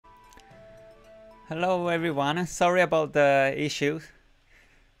Hello everyone, sorry about the issue.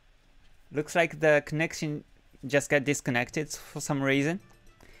 Looks like the connection just got disconnected for some reason.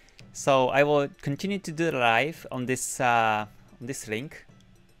 So I will continue to do the live on this link.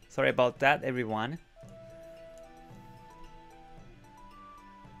 Sorry about that everyone.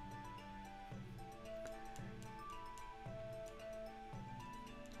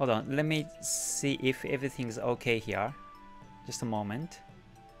 Hold on, let me see if everything's okay here. Just a moment.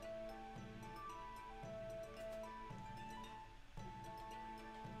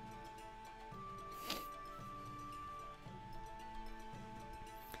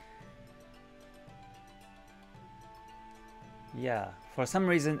 Yeah, for some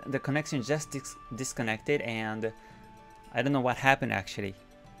reason the connection just disconnected and I don't know what happened actually.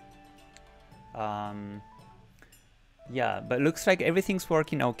 Yeah, but looks like everything's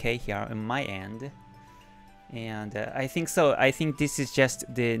working okay here on my end. And I think so. I think this is just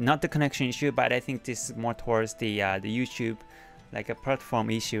not the connection issue, but I think this is more towards the YouTube, like a platform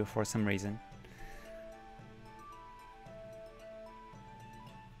issue for some reason.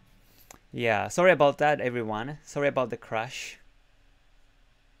 Yeah, sorry about that everyone. Sorry about the crash.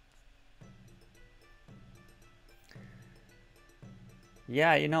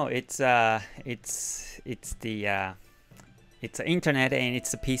 Yeah, you know, it's the internet and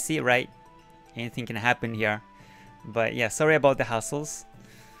it's a PC, right? Anything can happen here. But yeah, sorry about the hassles.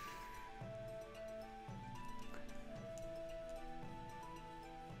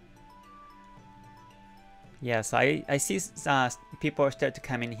 Yeah, so I see people start to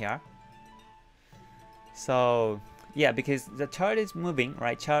come in here. So yeah, because the chart is moving,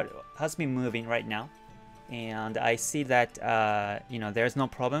 right? Chart has been moving right now. And I see that you know, there's no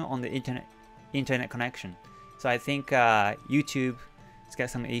problem on the internet connection. So I think YouTube has got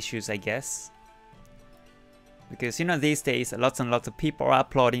some issues, I guess, because you know these days lots and lots of people are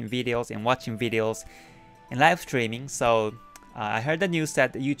uploading videos and watching videos and live streaming. So I heard the news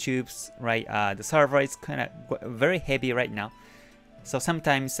that YouTube's the server is kind of very heavy right now. So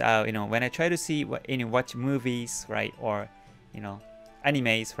sometimes you know, when I try to see watch movies, right, or you know,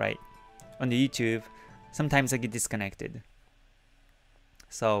 animes, right, on the YouTube, sometimes I get disconnected.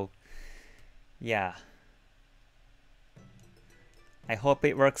 So yeah, I hope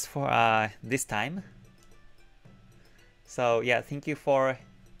it works for this time. So yeah, thank you for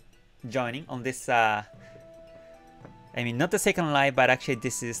joining on this I mean, not the second live, but actually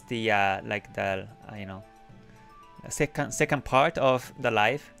this is the you know, second part of the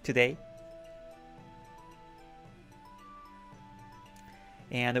live today.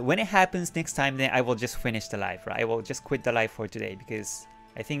 And when it happens next time, then I will just finish the live, right? I will just quit the live for today because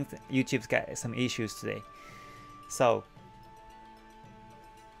I think YouTube's got some issues today. So,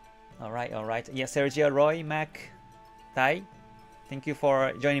 all right. Yeah, Sergio, Roy, Mac, Tai, thank you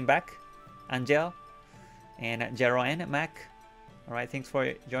for joining back. Angel and Jeroen, Mac. All right, thanks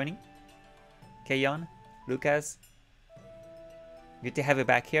for joining. Kayon, Lucas, good to have you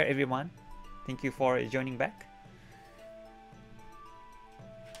back here, everyone. Thank you for joining back.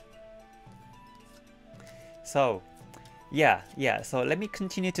 So yeah, so let me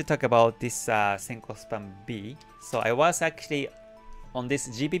continue to talk about this Senko Span B. So I was actually on this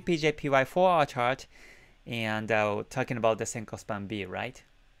GBP/JPY 4-hour chart and talking about the Senko Span B, right?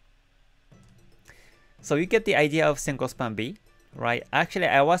 So you get the idea of Senko Span B, right? Actually,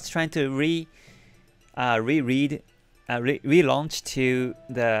 I was trying to relaunch to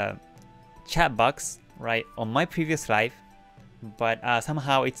the chat box, right, on my previous live, but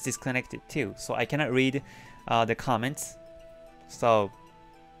somehow it's disconnected too, so I cannot read the comments. So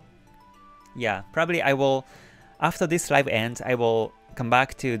yeah, probably I will, after this live ends, I will come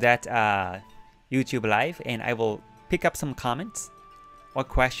back to that YouTube live and I will pick up some comments or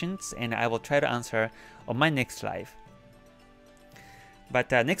questions and I will try to answer on my next live. But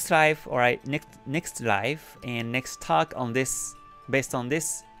next live, alright, next live and next talk on this, based on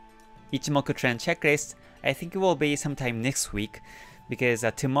this Ichimoku trend checklist, I think it will be sometime next week, because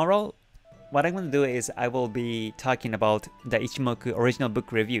tomorrow what I'm going to do is I will be talking about the Ichimoku original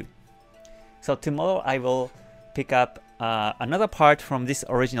book review. So tomorrow I will pick up another part from this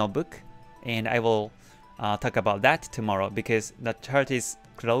original book and I will talk about that tomorrow because the chart is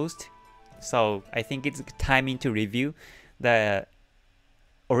closed. So I think it's timing to review the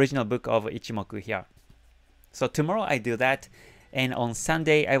original book of Ichimoku here. So tomorrow I do that, and on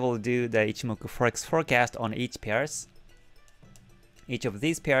Sunday I will do the Ichimoku Forex forecast on each pairs. Each of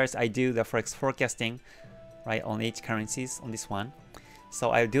these pairs I do the Forex forecasting, right, on each currencies on this one.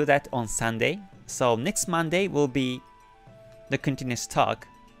 So I'll do that on Sunday. So next Monday will be the continuous talk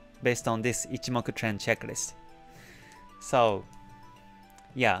based on this Ichimoku trend checklist. So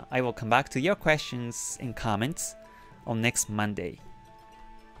yeah, I will come back to your questions and comments on next Monday.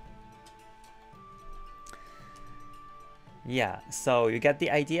 Yeah, so you got the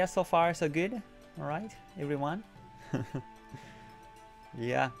idea so far, so good? All right, everyone?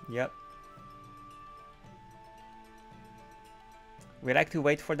 Yeah, yep. We like to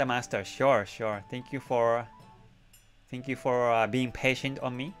wait for the master. Sure, sure. Thank you for being patient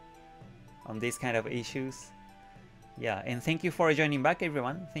on me on these kind of issues. Yeah, and thank you for joining back,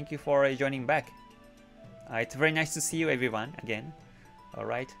 everyone. Thank you for joining back. It's very nice to see you, everyone, again. All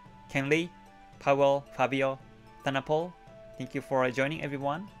right, Kenley, Powell, Fabio, Tanapol. Thank you for joining,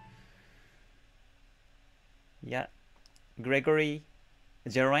 everyone. Yeah, Gregory,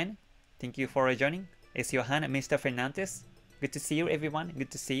 Jeroen, thank you for joining. Es Johan, Mr. Fernandez. Good to see you, everyone.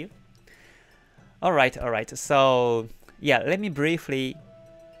 Good to see you. All right. So yeah, let me briefly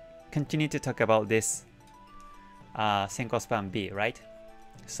continue to talk about this Senko span B, right?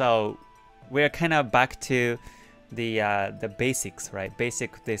 So we're kind of back to the basics, right?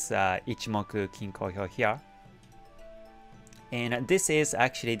 Basic this Ichimoku Kinko Hyo here. And this is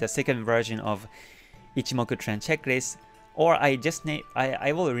actually the second version of Ichimoku trend checklist, or I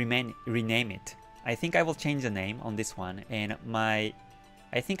will rename it. I think I will change the name on this one, and I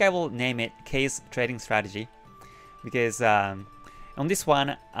think I will name it Case Trading Strategy, because on this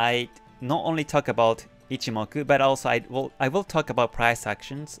one I not only talk about Ichimoku, but also I will talk about price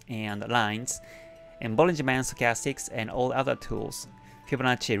actions and lines and Bollinger Band stochastics and all other tools,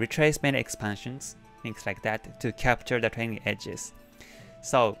 Fibonacci retracement expansions, things like that, to capture the trading edges.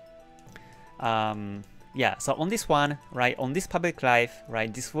 So yeah, so on this one, right, on this public live,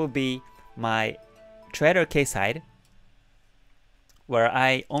 right, this will be my trader case side, where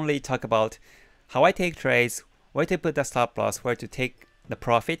I only talk about how I take trades, where to put the stop loss, where to take the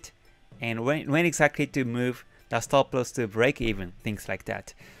profit, and when exactly to move the stop loss to break even, things like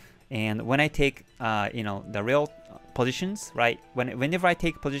that. And when I take the real positions, right, whenever I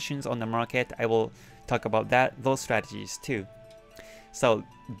take positions on the market, I will talk about those strategies too. So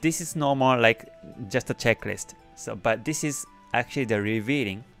this is no more like just a checklist. So, but this is actually the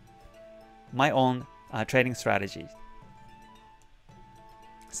revealing my own trading strategy.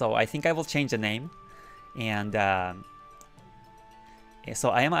 So I think I will change the name, and so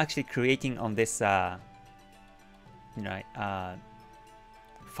I am actually creating on this file,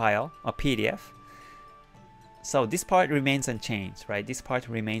 a PDF. So this part remains unchanged, right? This part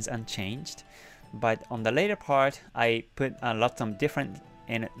remains unchanged, but on the later part, I put lots of different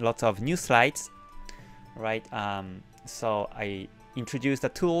and lots of new slides, right? So I introduce the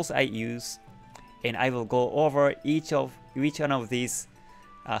tools I use, and I will go over each one of these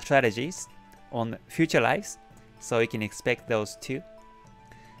strategies on future lives, so you can expect those too.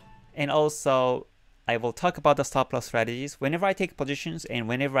 And also, I will talk about the stop loss strategies whenever I take positions, and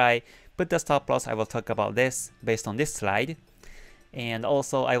whenever I put the stop loss, I will talk about this based on this slide. And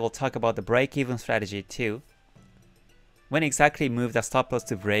also, I will talk about the break-even strategy too. When exactly move the stop loss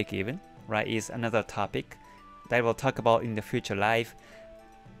to break even, right, is another topic that I will talk about in the future live.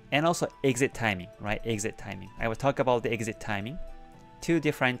 And also exit timing, right? Exit timing. I will talk about the exit timing. Two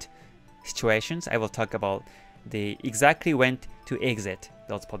different situations. I will talk about the exactly when to exit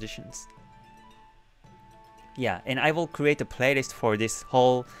those positions. Yeah, and I will create a playlist for this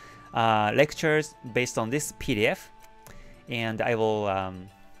whole lectures based on this PDF, and I will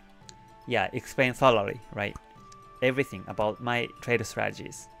explain thoroughly, right, everything about my trader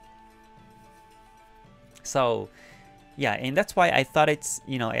strategies. So yeah, and that's why I thought it's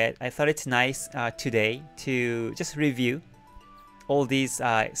nice today to just review all these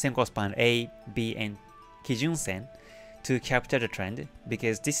Senko span A, B, and Kijun Sen to capture the trend,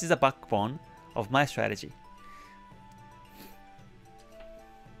 because this is the backbone of my strategy.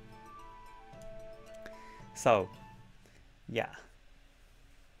 So yeah,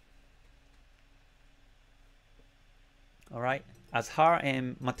 all right, Azhar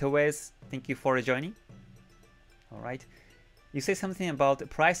and Matewes, thank you for joining. All right, you say something about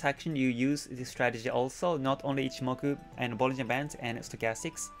price action. You use this strategy also, not only Ichimoku and Bollinger Bands and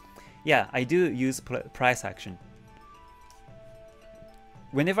stochastics. Yeah, I do use price action.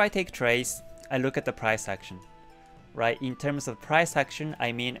 Whenever I take trades, I look at the price action, right? In terms of price action,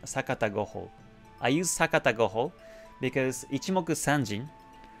 I mean Sakata Goho. I use Sakata Goho because Ichimoku Sanjin,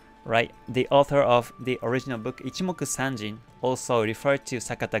 right, the author of the original book, Ichimoku Sanjin, also referred to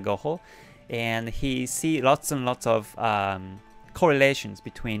Sakata Goho, and he see lots and lots of correlations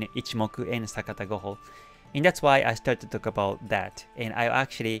between Ichimoku and Sakata Goho, and that's why I started to talk about that. And I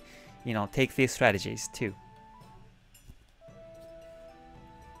actually, take these strategies too.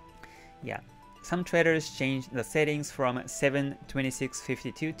 Yeah, Some traders change the settings from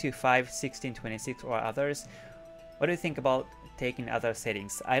 7:26:52 to 5:16:26 or others. What do you think about taking other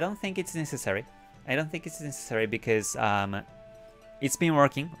settings? I don't think it's necessary. I don't think it's necessary because it's been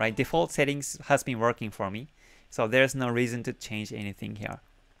working, right? Default settings has been working for me. So there's no reason to change anything here.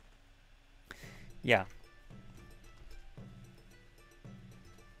 Yeah.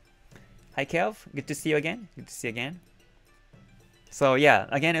 Hi Kelv, good to see you again. Good to see you again. So yeah,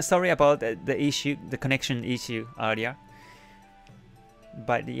 again, sorry about the issue, the connection issue earlier.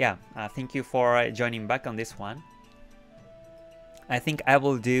 But yeah, thank you for joining back on this one. I think I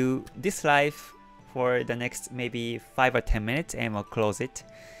will do this live for the next maybe 5 or 10 minutes and we'll close it.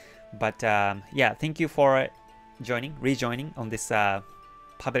 But yeah, thank you for rejoining on this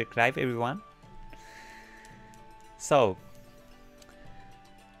public live, everyone. So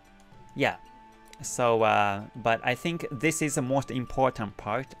yeah, so but I think this is the most important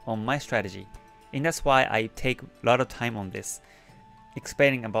part on my strategy, and that's why I take a lot of time on this,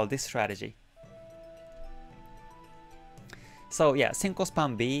 explaining about this strategy. So yeah, Senko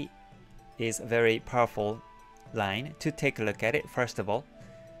span B is a very powerful line to take a look at it first of all,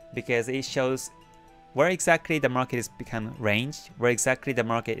 because it shows where exactly the market is become ranged, where exactly the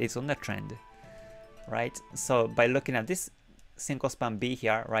market is on the trend, right? So by looking at this Senko span B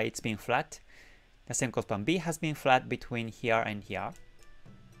here, right, it's been flat. The Senko span B has been flat between here and here,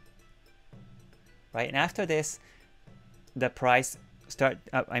 right? And after this, the price the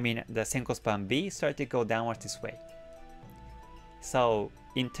Senko span B started to go downwards this way. So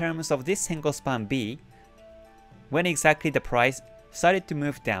in terms of this Senko span B, when exactly the price started to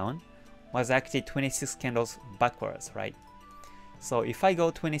move down was actually 26 candles backwards, right? So if I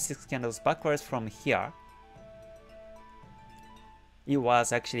go 26 candles backwards from here, it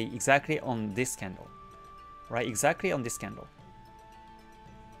was actually exactly on this candle, right? Exactly on this candle.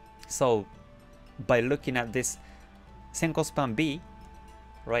 So by looking at this Senko span B,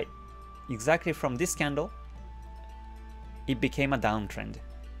 right, exactly from this candle, it became a downtrend.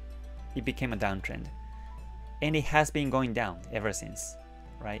 It became a downtrend. And it has been going down ever since,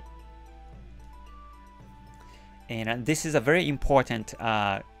 right? And this is a very important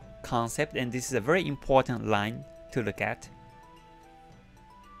concept, and this is a very important line to look at.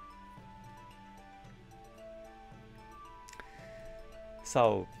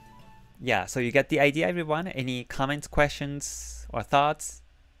 So yeah, so you get the idea, everyone. Any comments, questions, or thoughts?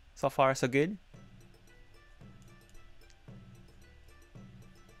 So far, so good?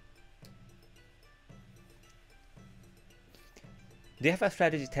 Do you have a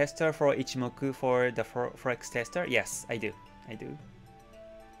strategy tester for Ichimoku for the Forex Tester? Yes, I do. I do.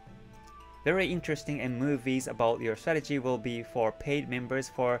 Very interesting, and movies about your strategy will be for paid members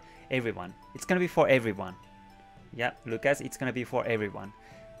for everyone. It's gonna be for everyone. Yeah, Lucas, it's gonna be for everyone.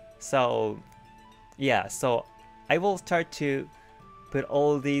 So yeah, so I will start to put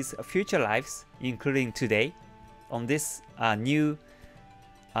all these future lives, including today, on this new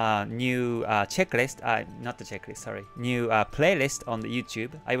checklist, not the checklist, sorry, new playlist on the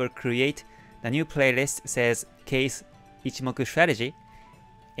YouTube. I will create the new playlist, says Case Ichimoku Strategy,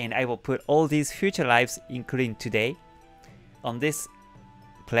 and I will put all these future lives, including today, on this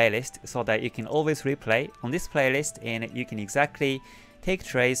playlist, so that you can always replay on this playlist and you can exactly take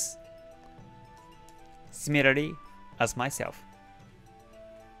trades similarly as myself.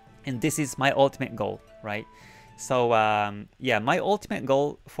 And this is my ultimate goal, right? So yeah, my ultimate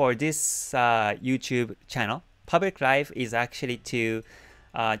goal for this YouTube channel, public live, is actually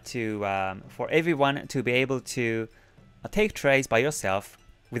for everyone to be able to take trades by yourself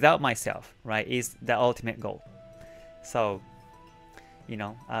without myself, right? Is the ultimate goal. So you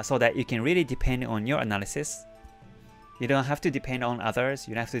know, so that you can really depend on your analysis. You don't have to depend on others.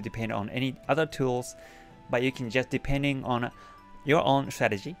 You don't have to depend on any other tools, but you can just depending on your own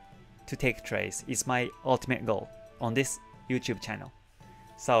strategy to take trades. Is my ultimate goal on this YouTube channel.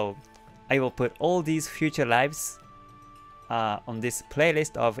 So I will put all these future lives on this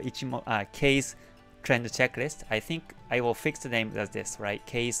playlist of K's trend checklist. I think I will fix the name as this, right?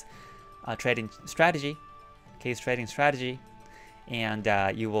 K's trading strategy, K's trading strategy, and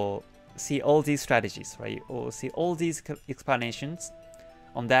you will see all these strategies, right? You will see all these explanations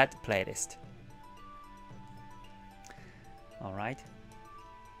on that playlist. All right.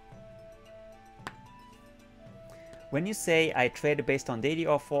 When you say I trade based on daily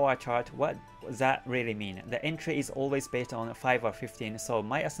or 4-hour chart, what does that really mean? The entry is always based on 5 or 15, so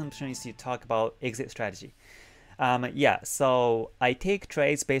my assumption is you talk about exit strategy. Yeah, so I take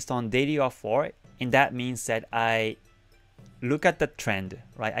trades based on daily or 4, and that means that I look at the trend,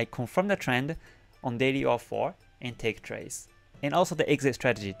 right? I confirm the trend on daily or 4 and take trades. And also the exit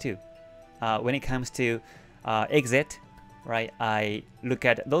strategy too. when it comes to exit, right, I look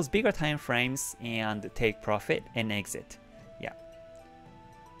at those bigger time frames and take profit and exit. Yeah,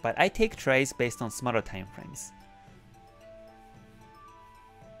 but I take trades based on smaller time frames.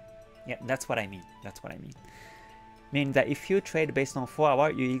 Yeah, that's what I mean. That's what I mean. Meaning that if you trade based on 4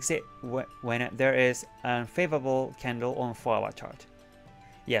 hour, you exit when there is an unfavorable candle on 4 hour chart.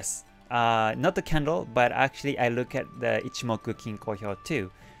 Yes, not the candle, but actually I look at the Ichimoku Kinko Hyo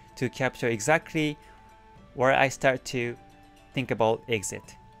too to capture exactly where I start to think about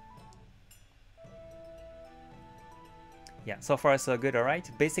exit. Yeah, so far so good, alright?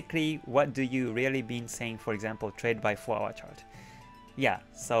 Basically, what do you really been saying, for example, trade by 4 hour chart? Yeah,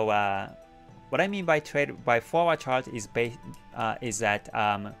 so what I mean by trade by 4 hour chart is that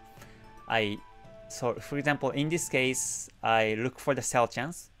so for example, in this case, I look for the sell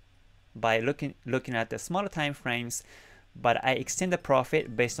chance by looking at the smaller time frames, but I extend the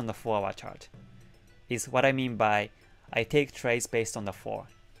profit based on the 4 hour chart. Is what I mean by I take trades based on the 4.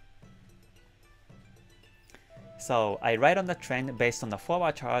 So I ride on the trend based on the 4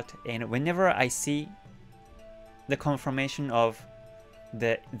 hour chart, and whenever I see the confirmation of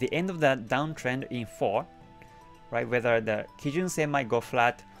the end of the downtrend in 4, right, whether the Kijun-sen might go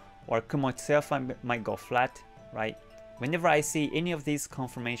flat or Kumo itself might go flat, right, whenever I see any of these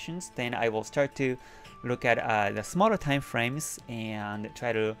confirmations, then I will start to look at the smaller time frames and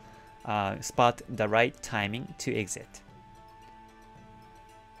try to spot the right timing to exit.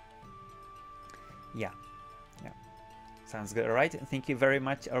 Yeah, yeah, sounds good. All right, thank you very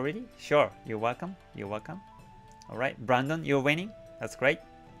much already. Sure, you're welcome. You're welcome. All right, Brandon, you're winning. That's great.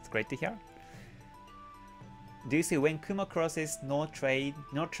 It's great to hear. Do you see when Kumo crosses no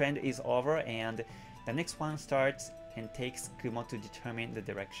trend is over and the next one starts and takes Kumo to determine the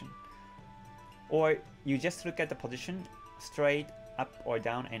direction? Or you just look at the position straight up or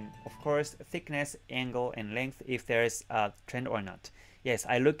down, and of course thickness, angle, and length if there is a trend or not. Yes,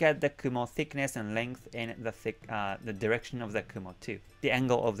 I look at the Kumo thickness and length and the direction of the Kumo too, the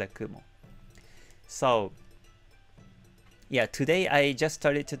angle of the Kumo. So yeah, today I just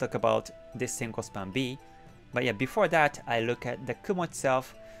started to talk about this Senko span B, but yeah, before that I look at the Kumo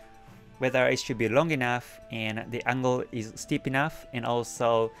itself, whether it should be long enough and the angle is steep enough, and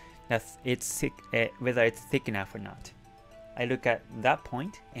also that whether it's thick enough or not. I look at that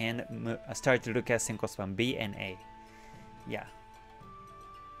point and I start to look at Senko span B and A. Yeah.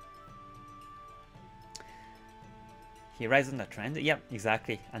 He rides on the trend. Yep,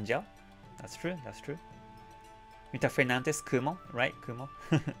 exactly, Angel. That's true, that's true. Mr. Fernandez, Kumo, right? Kumo.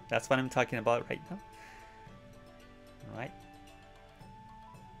 That's what I'm talking about right now. All right.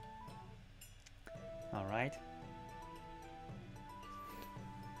 All right.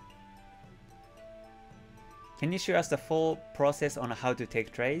 Can you show us the full process on how to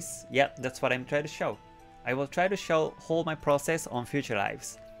take trades? Yeah, that's what I'm trying to show. I will try to show whole my process on future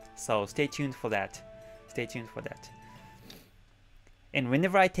lives. So stay tuned for that. Stay tuned for that. And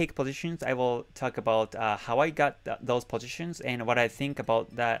whenever I take positions, I will talk about how I got those positions and what I think about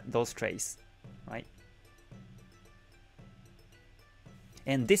those trades, right?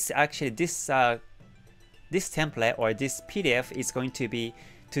 And this actually, this template or this PDF is going to be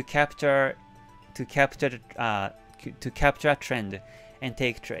to capture a trend and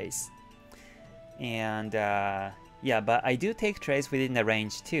take trades. And yeah, but I do take trades within the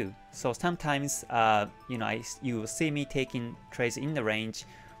range too. So sometimes, you know, you will see me taking trades in the range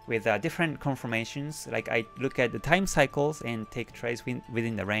with different confirmations. Like I look at the time cycles and take trades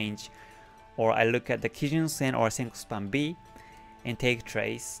within the range, or I look at the Kijun-sen or Senko span B and take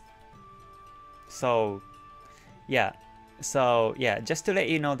trades. So yeah, just to let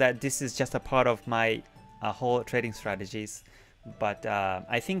you know that this is just a part of my whole trading strategies. But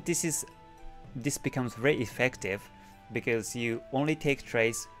I think this becomes very effective because you only take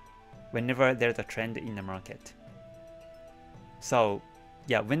trades whenever there's a trend in the market. So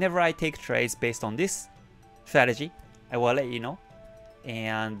yeah, whenever I take trades based on this strategy, I will let you know.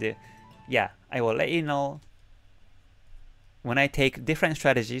 And yeah, I will let you know when I take different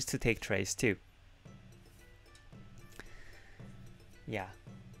strategies to take trades too. Yeah.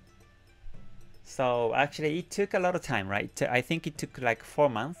 So actually it took a lot of time, right? I think it took like 4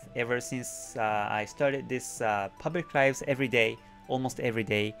 months ever since I started this public lives every day, almost every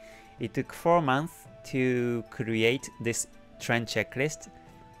day. It took 4 months to create this trend checklist.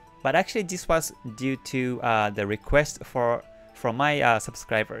 But actually this was due to the request from my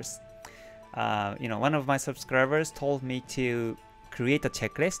subscribers. You know, one of my subscribers told me to create a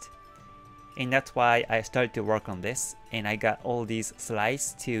checklist, and that's why I started to work on this, and I got all these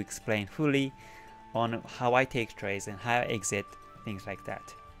slides to explain fully on how I take trades and how I exit, things like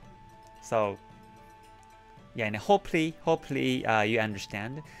that. So yeah, and hopefully you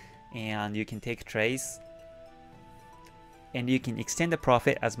understand, and you can take trades, and you can extend the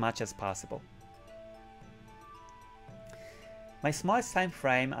profit as much as possible. My smallest time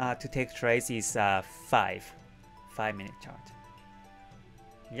frame to take trades is 5-minute chart.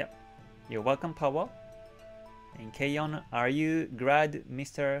 Yep, you're welcome, Paul. And Kayon, are you glad,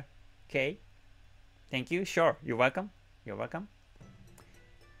 Mr. K? Thank you. Sure, you're welcome. You're welcome.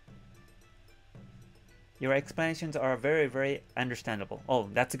 Your explanations are very, very understandable. Oh,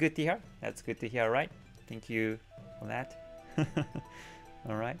 that's good to hear. That's good to hear, right? Thank you for that.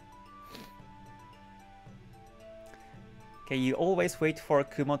 All right. Okay, you always wait for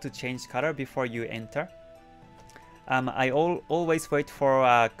Kumo to change color before you enter. I always wait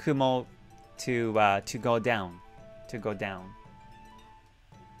for Kumo to go down,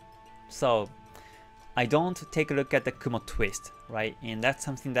 So I don't take a look at the Kumo twist, right? And that's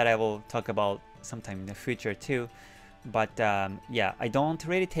something that I will talk about sometime in the future too. But yeah, I don't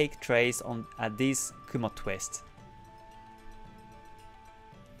really take trades on this Kumo twist.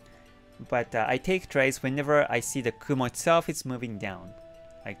 But I take trades whenever I see the Kumo itself is moving down,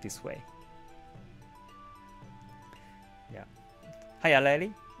 like this way. Yeah. Hi,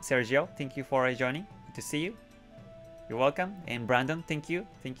 Aleli, Sergio, thank you for joining. Good to see you. You're welcome. And Brandon, thank you.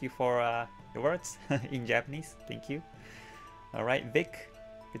 Thank you for your words in Japanese. Thank you. All right, Vic,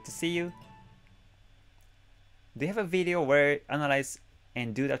 good to see you. Do you have a video where analyze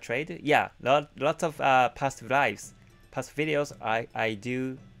and do the trade? Yeah, lots of past videos. I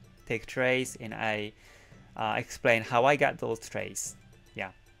do take trades, and I explain how I got those trades.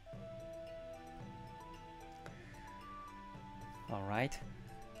 Yeah. All right.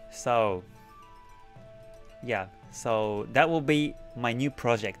 So yeah, so that will be my new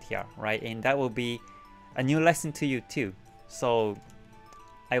project here, right? And that will be a new lesson to you too. So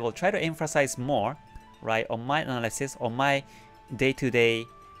I will try to emphasize more, right, on my analysis, on my day-to-day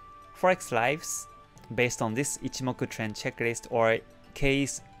Forex lives based on this Ichimoku trend checklist or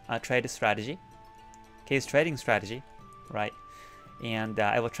case trading strategy, right? And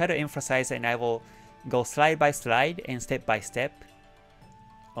I will try to emphasize, and I will go slide by slide and step by step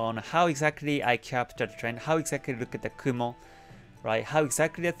on how exactly I capture the trend, how exactly look at the Kumo, right? How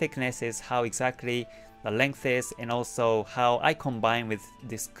exactly the thickness is, how exactly the length is, and also how I combine with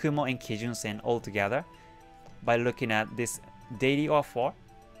this Kumo and Kijun-sen all together by looking at this daily or 4,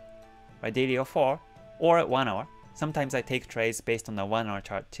 right? Daily or 4 or 1 hour. Sometimes I take trades based on the 1 hour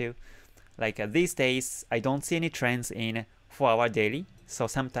chart too. Like these days, I don't see any trends in 4-hour daily. So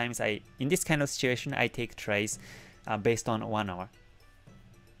sometimes in this kind of situation, I take trades based on 1 hour.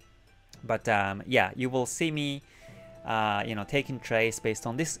 But yeah, you will see me, taking trades based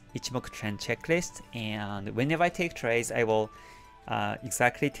on this Ichimoku trend checklist. And whenever I take trades, I will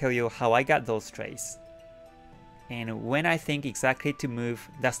exactly tell you how I got those trades. And when I think exactly to move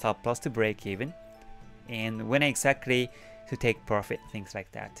the stop loss to break even, and when exactly to take profit, things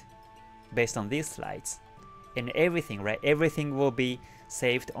like that, based on these slides. And everything, right? Everything will be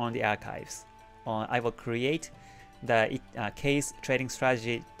saved on the archives. I will create the case trading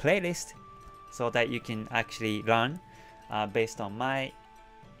strategy playlist so that you can actually learn based on my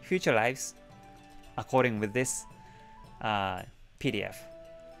future lives according with this PDF.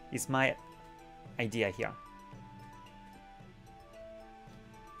 Is my idea here.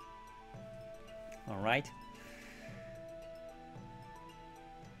 All right.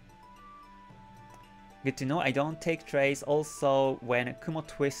 Good to know. I don't take trades. Also, when Kumo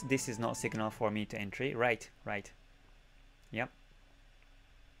twists, this is not signal for me to entry. Right, right. Yep.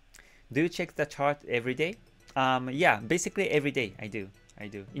 Do you check the chart every day? Yeah, basically every day I do.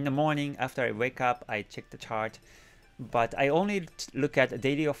 In the morning after I wake up, I check the chart, but I only look at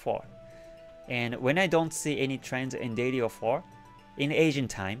daily or 4. And when I don't see any trends in daily or 4, in Asian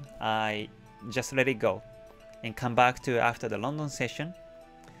time, I just let it go and come back to after the London session.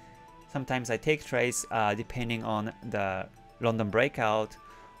 Sometimes I take trades depending on the London breakout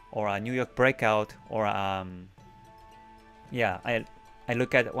or a New York breakout, or yeah, I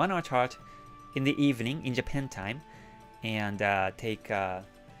look at 1 hour chart in the evening in Japan time and take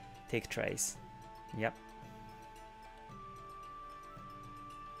trades. Yep.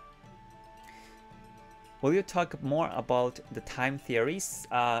 Will you talk more about the time theories?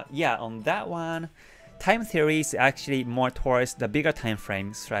 Yeah, on that one, time theory is actually more towards the bigger time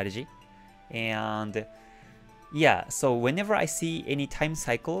frame strategy. And yeah, so whenever I see any time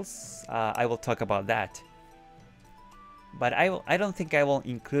cycles, I will talk about that. But I don't think I will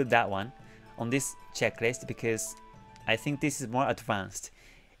include that one on this checklist because I think this is more advanced,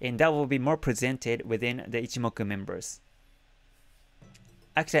 and that will be more presented within the Ichimoku members.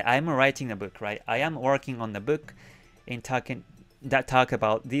 actually I'm writing a book, right? I am working on the book and talk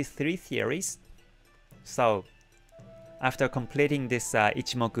about these 3 theories. So after completing this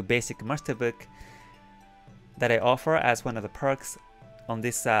Ichimoku Basic Master Book that I offer as one of the perks on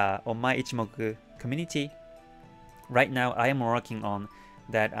this on my Ichimoku community, right now I am working on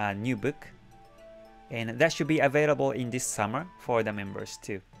that new book, and that should be available in this summer for the members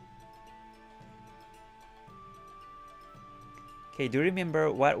too. Okay, do you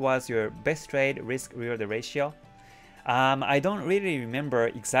remember what was your best trade risk reward ratio? I don't really remember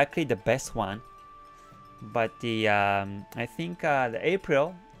exactly the best one, but the I think the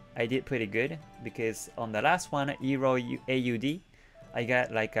April I did pretty good, because on the last one, Euro AUD, I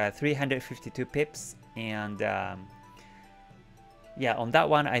got like 352 pips, and yeah, on that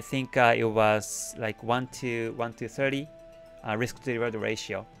one I think it was like 1 to 30 risk to reward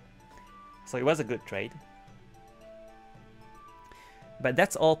ratio, so it was a good trade. But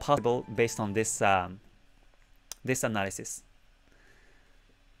that's all possible based on this this analysis.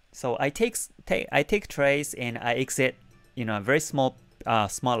 So I take trades and I exit, you know, very small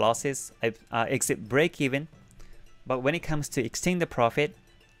losses. I exit break even, but when it comes to extend the profit,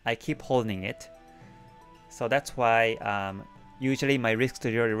 I keep holding it. So that's why usually my risk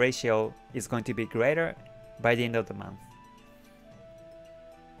to reward ratio is going to be greater by the end of the month.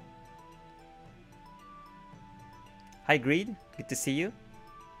 Hi Greed, good to see you.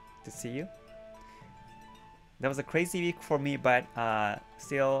 Good to see you. That was a crazy week for me, but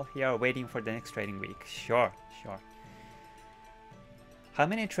still here waiting for the next trading week. Sure. How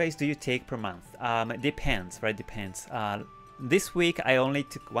many trades do you take per month? Depends, right? Depends. This week I only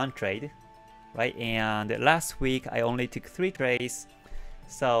took 1 trade, right? And last week I only took 3 trades.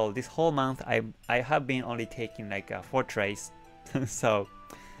 So this whole month I have been only taking like 4 trades. So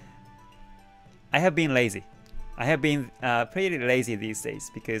I have been lazy. I have been pretty lazy these days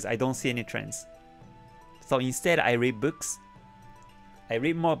because I don't see any trends. So instead I read books. I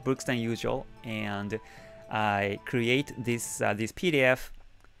read more books than usual, and I create this PDF,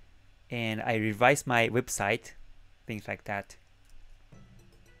 and I revise my website, things like that.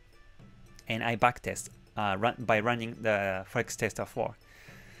 And I backtest by running the Forex Tester 4.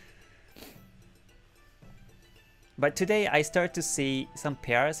 But today I start to see some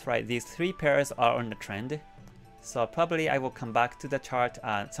pairs, right? These 3 pairs are on the trend. So probably I will come back to the chart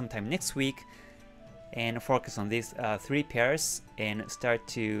sometime next week and focus on these 3 pairs and start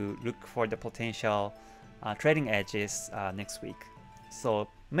to look for the potential trading edges next week. So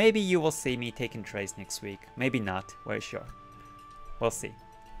maybe you will see me taking trades next week. Maybe not, very sure. We'll see.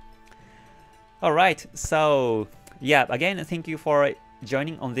 Alright, so yeah, again, thank you for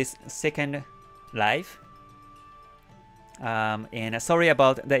joining on this second live. And sorry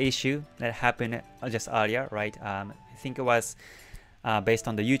about the issue that happened just earlier, right? I think it was based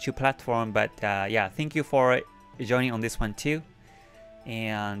on the YouTube platform, but yeah, thank you for joining on this one too.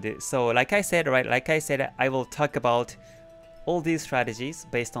 And so like I said, right, like I said, I will talk about all these strategies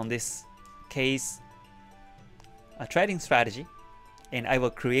based on this case trading strategy, and I will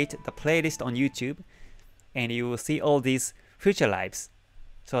create the playlist on YouTube, and you will see all these future lives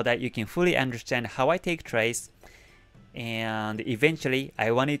so that you can fully understand how I take trades. And eventually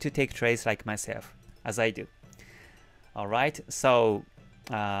I want you to take trades like myself, as I do. Alright, so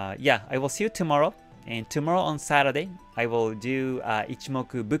yeah, I will see you tomorrow. And tomorrow on Saturday, I will do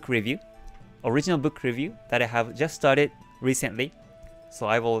Ichimoku book review, original book review that I have just started recently. So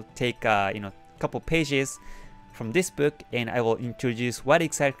I will take you know, couple pages from this book, and I will introduce what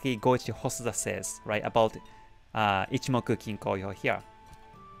exactly Goichi Hosoda says, right, about Ichimoku Kinko here.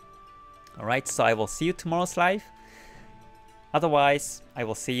 Alright, so I will see you tomorrow's live. Otherwise, I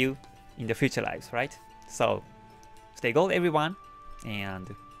will see you in the future lives, right? So, stay gold everyone,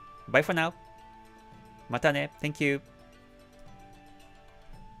 and bye for now. Mata ne. Thank you.